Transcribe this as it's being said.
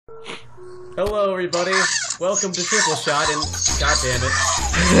Hello, everybody. Welcome to Triple Shot, and god damn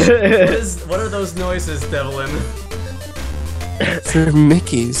it, what are those noises, Devlyn? They're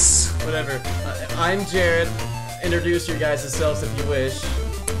Mickey's. Whatever. I'm Jared. Introduce your guys' selves if you wish.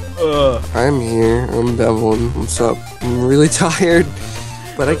 I'm here. I'm Devlyn. What's up? I'm really tired,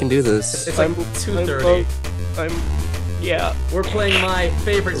 but I can do this. It's like 2:30. Yeah. We're playing my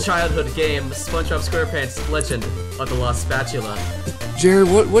favorite childhood game, Spongebob Squarepants: Legend of the Lost Spatula. Jared,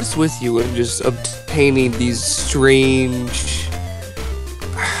 what's with you and just obtaining these strange,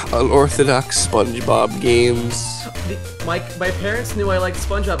 unorthodox SpongeBob games? My parents knew I liked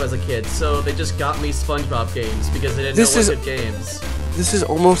SpongeBob as a kid, so they just got me SpongeBob games because they didn't know what good games. This is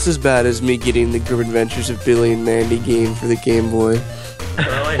almost as bad as me getting the Grim Adventures of Billy and Mandy game for the Game Boy.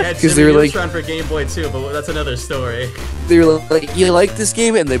 Well, I had Jimmy Neutron for Game Boy too, but that's another story. They were like, you like this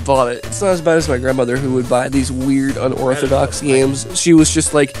game? And they bought it. It's not as bad as my grandmother, who would buy these weird, unorthodox games. She was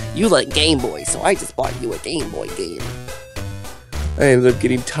just like, you like Game Boy, so I just bought you a Game Boy game. I ended up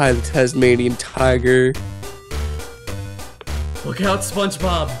getting Ty the Tasmanian Tiger. Look out,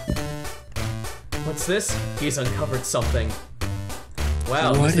 SpongeBob! What's this? He's uncovered something.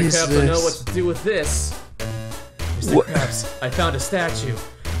 Wow, what Mr. is Krabs don't know what to do with this. Mr. Krabs, I found a statue.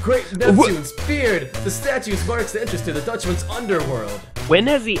 Great Neptune's beard! The statue marks the entrance to the Dutchman's underworld. When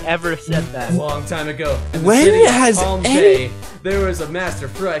has he ever said that? A long time ago. In the When city of has Palm Bay, there was a master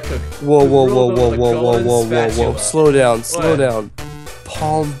fry cook. Whoa, who whoa, ruled whoa, over whoa, the whoa, whoa, Golden whoa, whoa, whoa. Spatula. Slow down, slow What? down.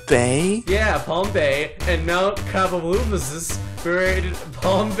 Palm Bay? Yeah, Palm Bay and Mount Cavaloomazis buried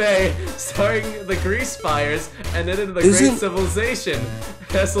Palm Bay, starring the grease fires, and then into the Great Civilization.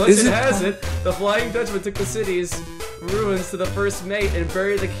 As legend has it, the Flying Dutchman took the city's ruins to the first mate and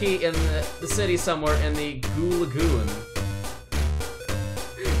buried the key in the city somewhere in the Goo Lagoon.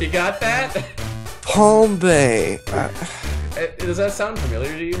 You got that? Palm Bay. Does that sound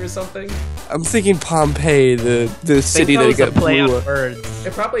familiar to you or something? I'm thinking Pompeii, the city that got blew up.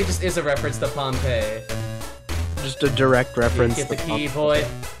 It probably just is a reference to Pompeii. Just a direct reference. Get the key, boy.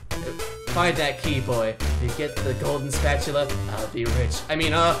 Find that key, boy. You get the golden spatula, I'll be rich. I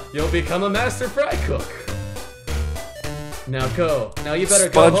mean, you'll become a master fry cook. Now go. Now you better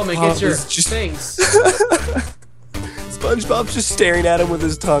go home and get your things. SpongeBob's just staring at him with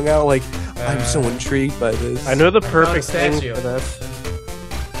his tongue out like, I'm so intrigued by this. I know the perfect thing for this.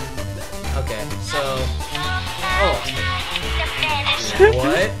 Okay, so... Oh.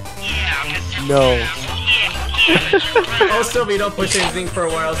 What? No. Oh, Sylvie, don't push anything for a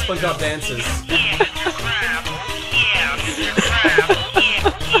while. SpongeBob dances.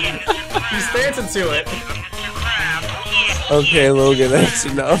 He's dancing to it. Okay, Logan, that's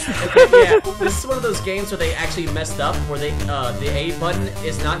enough. Okay, yeah, this is one of those games where they actually messed up, where they, the A button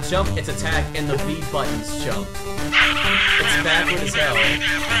is not jump, it's attack, and the B button's jump. It's backward as hell.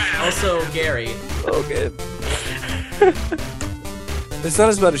 Also, Gary. Okay. It's not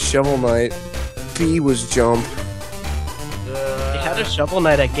as bad as Shovel Knight. B was jump. They had a Shovel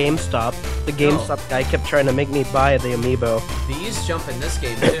Knight at GameStop. The GameStop guy kept trying to make me buy the amiibo. These jump in this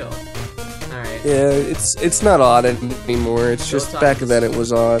game, too. Alright. Yeah, it's not odd anymore. It's just back then it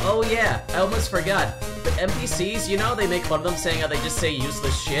was odd. Oh yeah, I almost forgot. The NPCs, you know, they make fun of them saying how they just say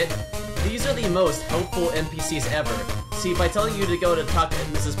useless shit. These are the most helpful NPCs ever. See, by telling you to go to talk to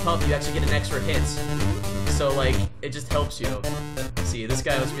Mrs. Puff, you actually get an extra hint. So, like, it just helps you. See, this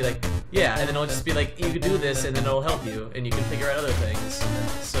guy will just be like, yeah, and then it'll just be like, you can do this, and then it'll help you, and you can figure out other things.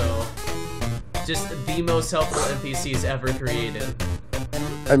 So, just the most helpful NPCs ever created.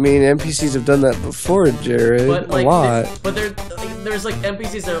 I mean, NPCs have done that before, Jared. But, like, a lot. But there's like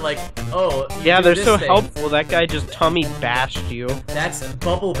NPCs that are like, oh, yeah, they're so helpful. That guy just tummy bashed you. That's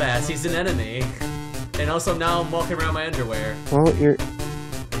Bubble Bass. He's an enemy. And also now I'm walking around my underwear. Well, you're...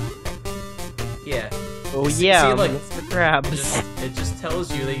 Yeah. Oh yeah, see, like, Mr. Krabs. It just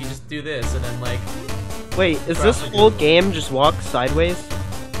tells you that you just do this, and then like... Wait, is this whole game just walk sideways?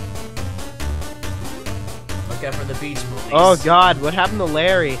 Look out for the beach movies. Oh god, what happened to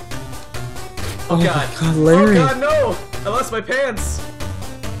Larry? Oh god. Larry. Oh god, no! I lost my pants!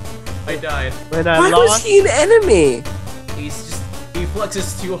 I died. Why was he an enemy? He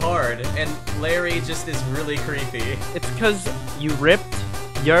flexes too hard, and Larry just is really creepy. It's because you ripped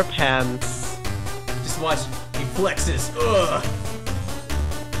your pants. Just watch, he flexes. Ugh!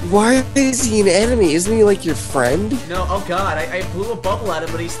 Why is he an enemy? Isn't he like your friend? No, oh god, I blew a bubble at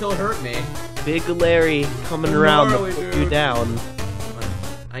him, but he still hurt me. Big Larry coming around to put you down.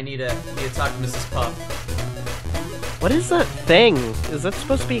 I need to talk to Mrs. Puff. What is that thing? Is that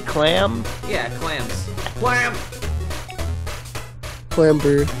supposed to be clam? Yeah, clams. Clam!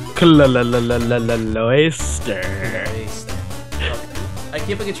 Clamber. Oyster. I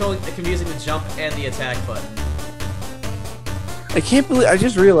keep confusing the jump and the attack button. I can't believe I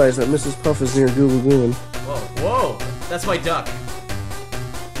just realized that Mrs. Puff is near Goo Lagoon. Whoa! That's my duck.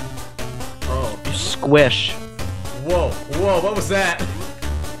 Oh. You squish. Whoa! What was that?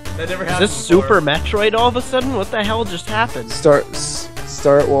 That never happened. Is this Super Metroid all of a sudden? What the hell just happened? Start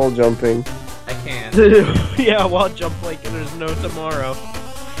while jumping. I can't. Yeah, while jump like there's no tomorrow.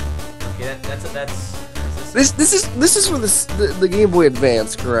 Okay, that's. This is for the Game Boy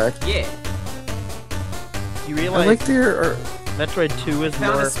Advance, correct? Yeah. You realize I like their Metroid 2 is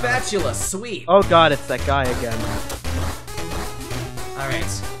found more. a spatula, sweet. Oh god, it's that guy again. All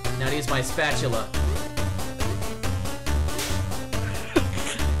right, now to use my spatula.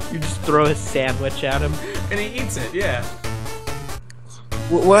 You just throw a sandwich at him. And he eats it, yeah.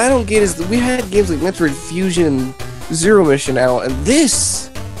 What I don't get is that we had games like Metroid Fusion and Zero Mission out, and this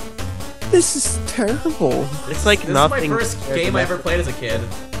is terrible. It's like This nothing. is my first game I ever played as a kid.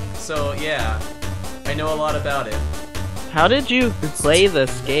 So, yeah. I know a lot about it. How did you play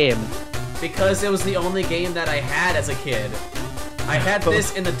this game? Because it was the only game that I had as a kid. I had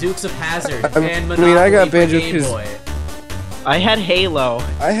this in the Dukes of Hazzard and Monopoly I got for Banjo Game Boy. I had Halo.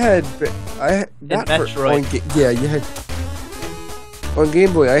 I had not for, Metroid. yeah, you had on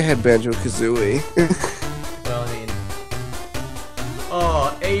Game Boy. I had Banjo Kazooie. Well, I mean,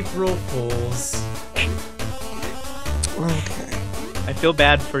 oh, April Fools. Okay. I feel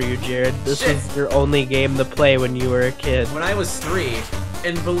bad for you, Jared. This Shit. was your only game to play when you were a kid. When I was 3,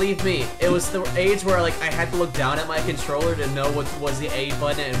 and believe me, it was the age where like I had to look down at my controller to know what was the A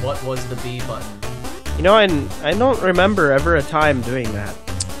button and what was the B button. You know, I don't remember ever a time doing that.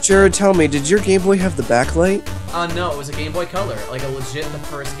 Jared, tell me, did your Game Boy have the backlight? No, it was a Game Boy Color, like a legit the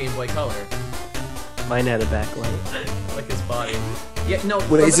first Game Boy Color, Mine had a backlight. like his body. Yeah, no.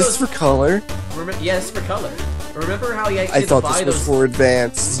 Wait, is this for color? Yeah, it's for color. Remember how you actually I had to thought buy this was those? for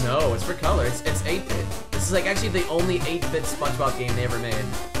advanced. No, it's for color. It's 8-bit. This is like actually the only 8-bit SpongeBob game they ever made.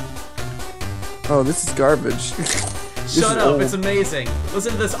 Oh, this is garbage. Shut up! It's amazing.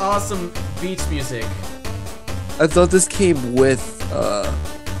 Listen to this awesome beach music. I thought this came with A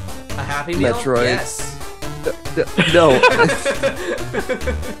Happy Meal? Metroid. Yes. no.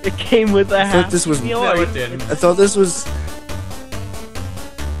 It came with a I Happy thought this was. Meal. No, Are it you- didn't. I thought this was.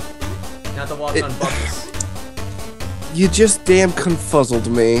 Not the walk on Bubbles. You just damn confuzzled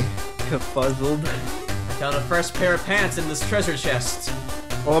me. Fuzzled. I found a fresh pair of pants in this treasure chest.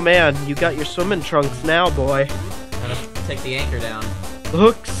 Oh man, you got your swimming trunks now, boy. Gotta take the anchor down. The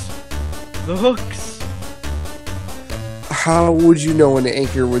hooks. The hooks. How would you know an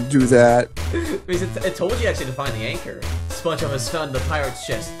anchor would do that? Because it told you actually to find the anchor. SpongeBob has found the pirate's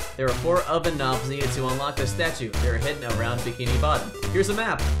chest. There are 4 oven knobs needed to unlock the statue. They are hidden around Bikini Bottom. Here's a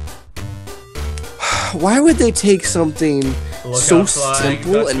map. Why would they take something Look so out, flying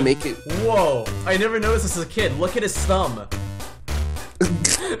simple Dutchman. and make it? Whoa! I never noticed this as a kid. Look at his thumb.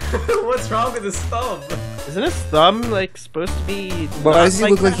 What's wrong with his thumb? Isn't his thumb like supposed to be? Why not does he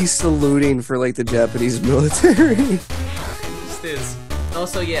look like that? he's saluting for like the Japanese military? Just is.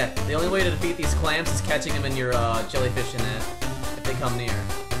 Also, yeah, the only way to defeat these clams is catching them in your jellyfish net if they come near.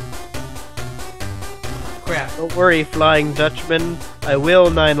 Crap. Don't worry, Flying Dutchman. I will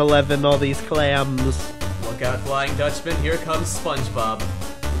 9/11 all these clams. Look out, Flying Dutchman. Here comes SpongeBob.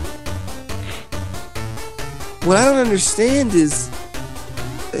 What I don't understand is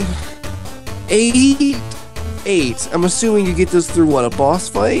 8. I'm assuming you get those through what, a boss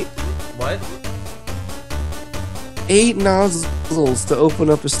fight? What? 8 nozzles to open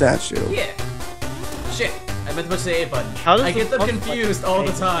up a statue. Yeah. Shit. I meant to push the A button. How does I the get them boss confused fight all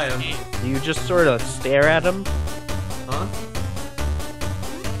the change? time. You just sort of stare at him. Huh?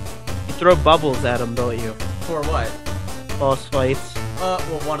 You throw bubbles at him, don't you? For what? Boss fights. Well,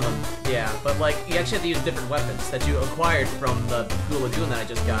 one of them, yeah. But, like, you actually have to use different weapons that you acquired from the Goo Lagoon that I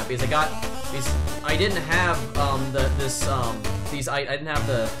just got. Because I got these... I didn't have, I didn't have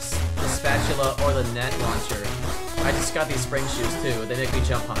the spatula or the net launcher. I just got these spring shoes, too. They make me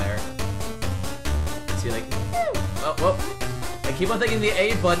jump higher. See, like... Oh, whoa. I keep on thinking the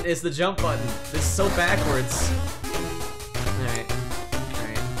A button is the jump button. This is so backwards. Alright.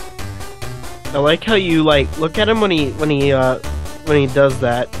 Alright. I like how you like look at him when he does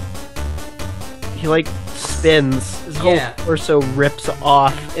that. He like spins. His whole Yeah. torso rips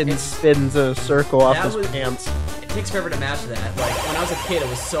off and It's- spins a circle off That his was- pants. It takes forever to match that. Like, when I was a kid, it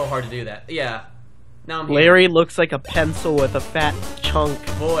was so hard to do that. Yeah. Now I'm here. Larry looks like a pencil with a fat chunk.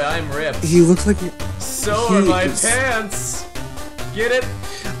 Boy, I'm ripped. He looks like So he are my is- pants! Get it?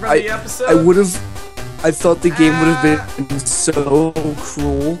 From I the episode? I would have. I thought the game would have been so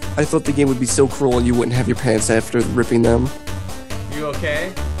cruel. I thought the game would be so cruel and you wouldn't have your pants after ripping them. You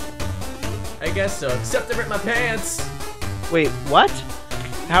okay. I guess so, except I ripped my pants. Wait, what?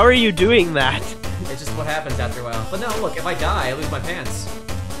 How are you doing that? It's just what happens after a while. But no, look, if I die, I lose my pants.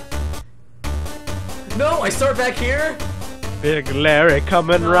 No, I start back here? Big Larry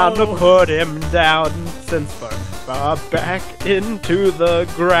coming round to put him down. Send SpongeBob back into the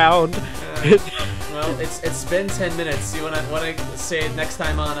ground. Well, it's been 10 minutes. You wanna say it next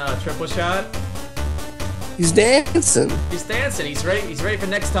time on Triple Shot? He's dancing. He's dancing. He's ready. He's ready for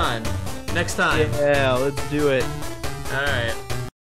next time. Next time. Yeah, let's do it. All right.